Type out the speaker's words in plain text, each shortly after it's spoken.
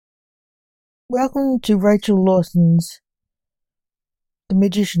Welcome to Rachel Lawson's The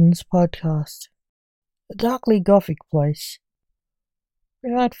Magician's Podcast, a darkly gothic place.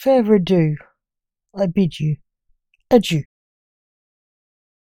 Without further ado, I bid you adieu.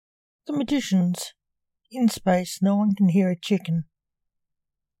 The Magicians. In space, no one can hear a chicken.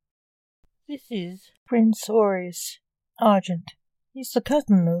 This is Prince Aureus Argent. He's the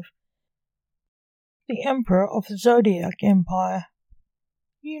cousin of the Emperor of the Zodiac Empire.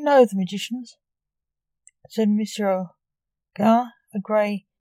 You know the Magicians, said Monsieur Gar, a grey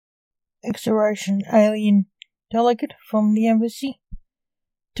Exoration alien delegate from the embassy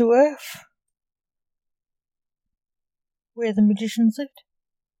to Earth, where the magicians lived.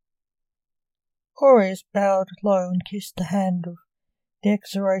 Aureus bowed low and kissed the hand of the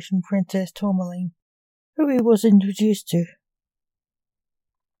Exoration Princess Tourmaline, who he was introduced to.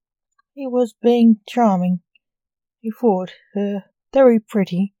 He was being charming. He thought her very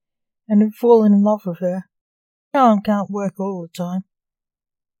pretty and had fallen in love with her. Charm can't work all the time.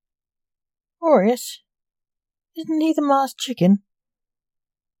 Aureus, isn't he the masked chicken?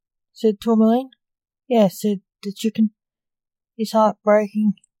 Said Tourmaline. Yes, said the chicken, his heart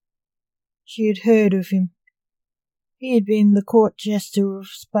breaking. She had heard of him. He had been the court jester of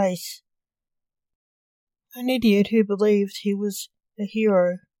space. An idiot who believed he was a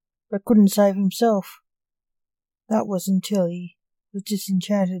hero but couldn't save himself. That was until he was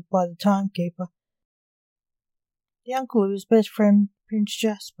disenchanted by the timekeeper, the uncle of his best friend Prince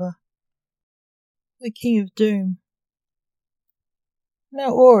Jasper, the King of Doom.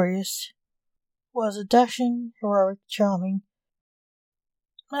 Now Aureus was a dashing, heroic, charming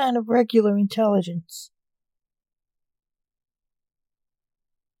man of regular intelligence.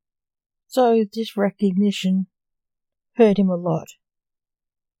 So this recognition hurt him a lot.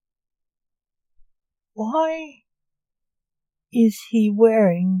 Why is he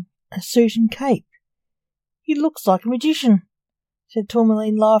wearing a suit and cape? He looks like a magician, said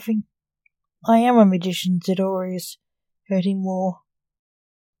Tourmaline, laughing. I am a magician, said Aureus, hurting more.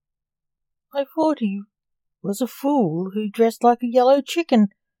 I thought he was a fool who dressed like a yellow chicken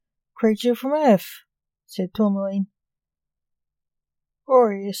creature from Earth, said Tourmaline.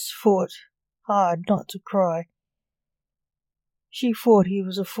 Aureus fought hard not to cry. She thought he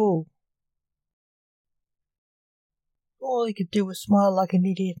was a fool. All he could do was smile like an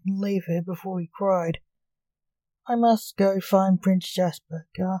idiot and leave her before he cried. I must go find Prince Jasper,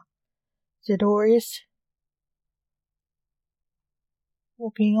 Gar, said Aureus,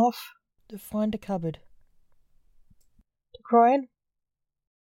 walking off to find a cupboard to cry in.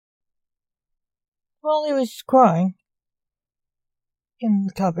 While he was crying in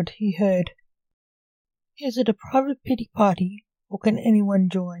the cupboard, he heard, Is it a private pity party, or can anyone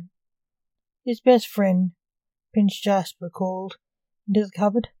join? His best friend, Prince Jasper, called into the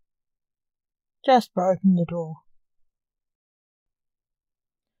cupboard. Jasper opened the door.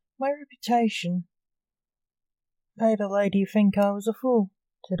 My reputation made a lady think I was a fool,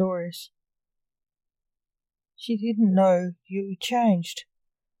 said Aureus. She didn't know you changed,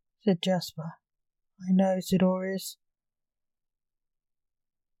 said Jasper. I know, said Aureus.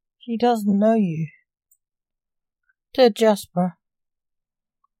 She doesn't know you, said Jasper.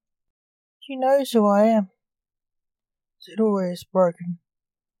 She knows who I am, said Aureus, broken.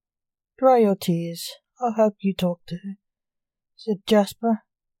 Dry your tears. I'll help you talk to her, said Jasper.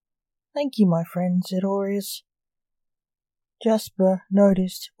 Thank you, my friend, said Aureus. Jasper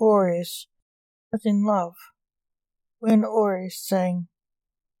noticed Aureus was in love when Aureus sang,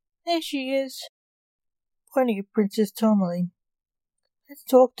 There she is, pointing at Princess Tourmaline. Let's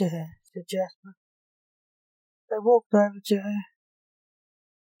talk to her, said Jasper. They walked over to her.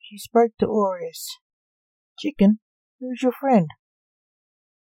 She spoke to Aureus. Chicken, who's your friend?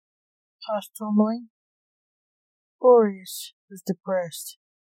 Asked Tourmaline. Aureus was depressed.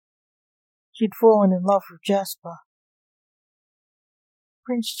 She'd fallen in love with Jasper.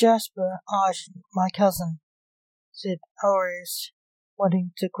 Prince Jasper Argent, my cousin, said Aureus,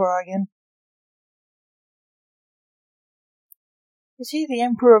 wanting to cry again. Is he the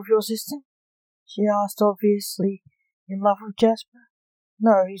emperor of your system? She asked, obviously in love with Jasper.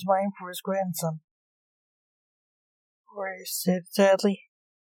 No, he's my emperor's grandson, Aureus said sadly.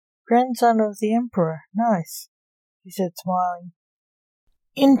 Grandson of the emperor, nice, he said, smiling.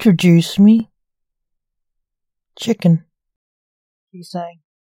 Introduce me. Chicken, she sang.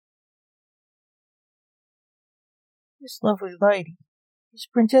 This lovely lady is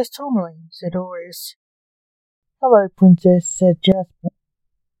Princess Tourmaline, said Aureus. Hello, Princess, said Jasper.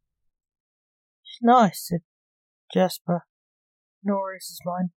 She's nice, said Jasper, in Aureus's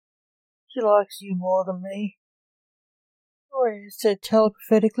mind. She likes you more than me, Aureus said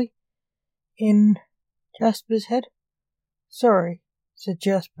telepathetically. in Jasper's head. Sorry, said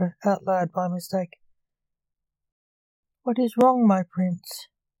Jasper out loud by mistake. What is wrong, my prince?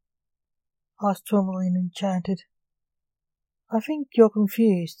 Asked Tourmaline, enchanted. I think you're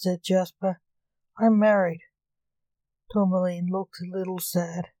confused, said Jasper. I'm married. Tourmaline looked a little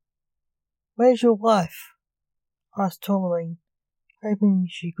sad. Where's your wife? Asked Tourmaline, hoping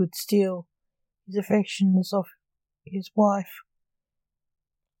she could steal his affections of his wife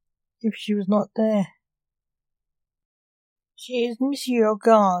if she was not there. She is Monsieur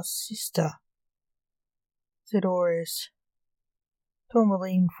Gar's sister, said Aureus.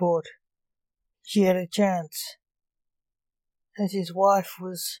 Tourmaline thought she had a chance, as his wife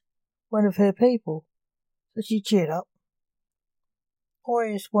was one of her people, so she cheered up.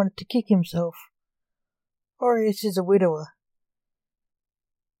 Aureus wanted to kick himself. Aureus is a widower,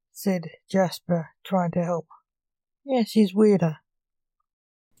 said Jasper, trying to help. Yes, he's weirder,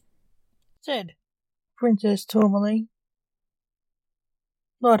 said Princess Tourmaline,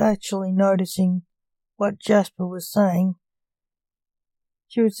 not actually noticing what Jasper was saying.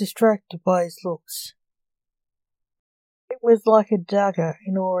 She was distracted by his looks. It was like a dagger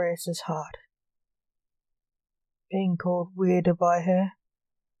in Aureus's heart, being called weirder by her.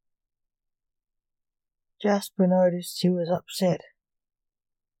 Jasper noticed he was upset.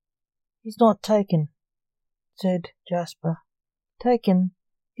 He's not taken, said Jasper. Taken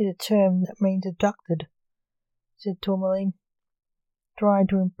is a term that means abducted, said Tourmaline, trying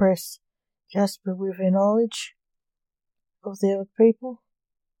to impress Jasper with her knowledge of the other people.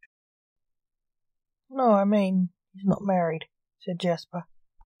 No, I mean, he's not married, said Jasper.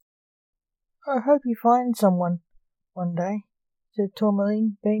 I hope you find someone one day, said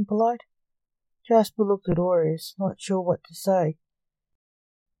Tourmaline, being polite. Jasper looked at Aureus, not sure what to say.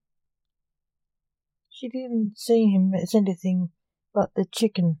 She didn't see him as anything but the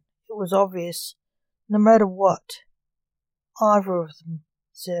chicken. It was obvious, no matter what either of them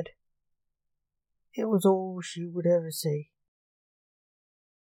said. It was all she would ever see.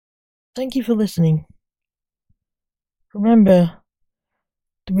 Thank you for listening. Remember,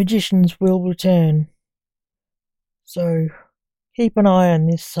 the magicians will return, so keep an eye on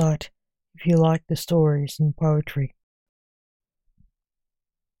this site if you like the stories and poetry.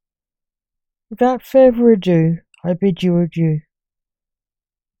 Without further ado, I bid you adieu.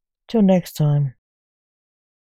 Till next time.